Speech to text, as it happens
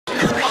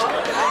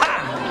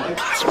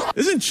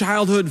Isn't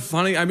childhood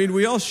funny? I mean,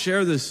 we all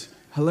share this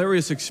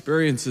hilarious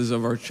experiences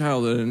of our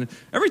childhood, and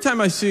every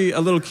time I see a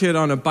little kid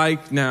on a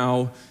bike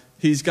now,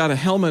 he's got a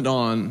helmet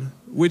on,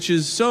 which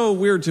is so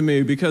weird to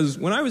me because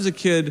when I was a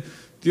kid,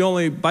 the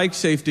only bike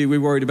safety we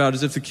worried about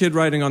is if the kid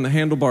riding on the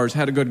handlebars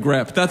had a good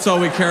grip. That's all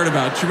we cared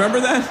about. Do you remember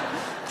that?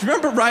 Do you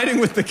remember riding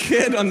with the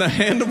kid on the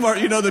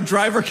handlebar? You know, the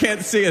driver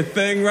can't see a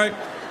thing, right?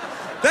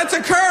 That's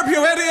a curb,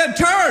 you idiot!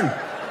 Turn!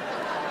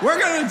 We're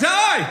gonna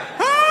die!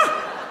 Huh?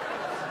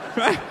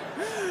 Right?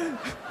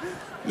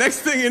 Next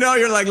thing you know,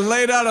 you're like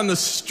laid out on the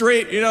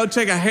street, you know,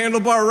 take a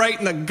handlebar right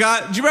in the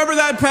gut. Do you remember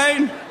that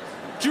pain?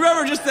 Do you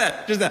remember just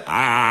that?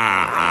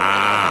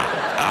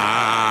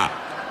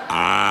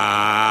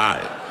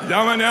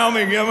 Someone help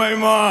me, get my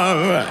mom.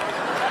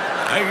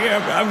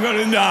 I'm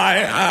gonna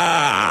die.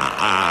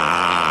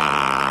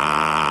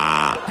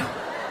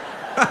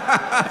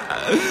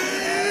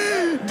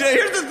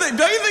 Here's the thing,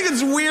 don't you think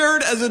it's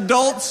weird as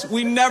adults,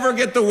 we never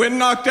get the wind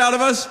knocked out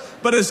of us,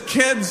 but as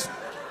kids,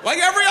 like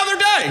every other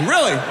day,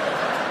 really?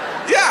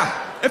 Yeah,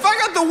 if I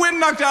got the wind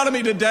knocked out of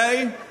me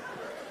today,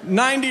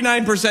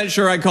 99%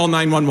 sure I'd call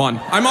 911.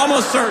 I'm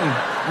almost certain.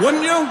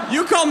 Wouldn't you?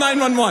 You call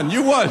 911,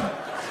 you would.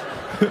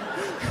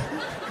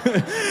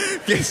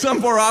 Get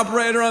some poor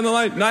operator on the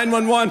line.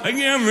 911. I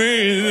can't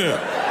breathe.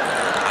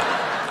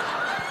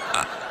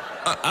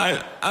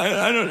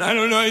 I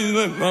don't know. He's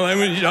while I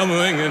was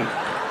shoveling,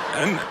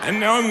 and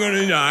now I'm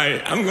gonna die.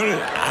 I'm gonna.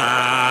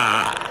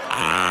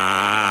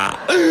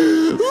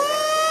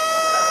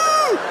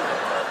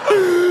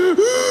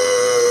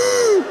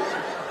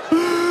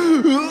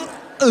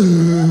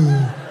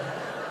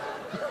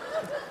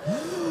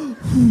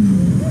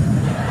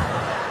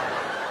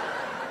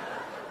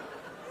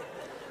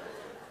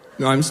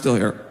 No, I'm still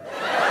here.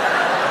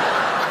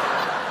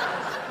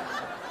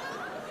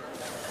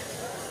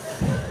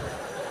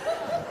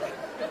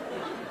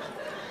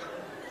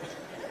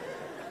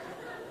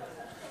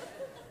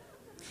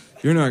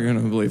 You're not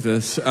going to believe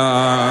this.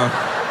 Yeah,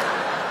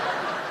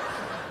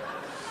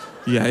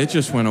 it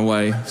just went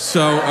away.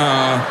 So,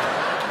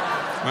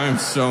 I'm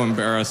so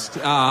embarrassed.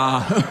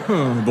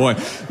 Oh boy.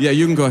 Yeah,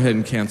 you can go ahead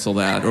and cancel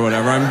that or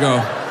whatever. I'm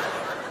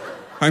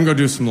going to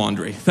do some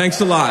laundry.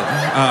 Thanks a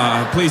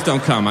lot. Please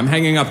don't come. I'm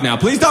hanging up now.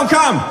 Please don't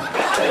come!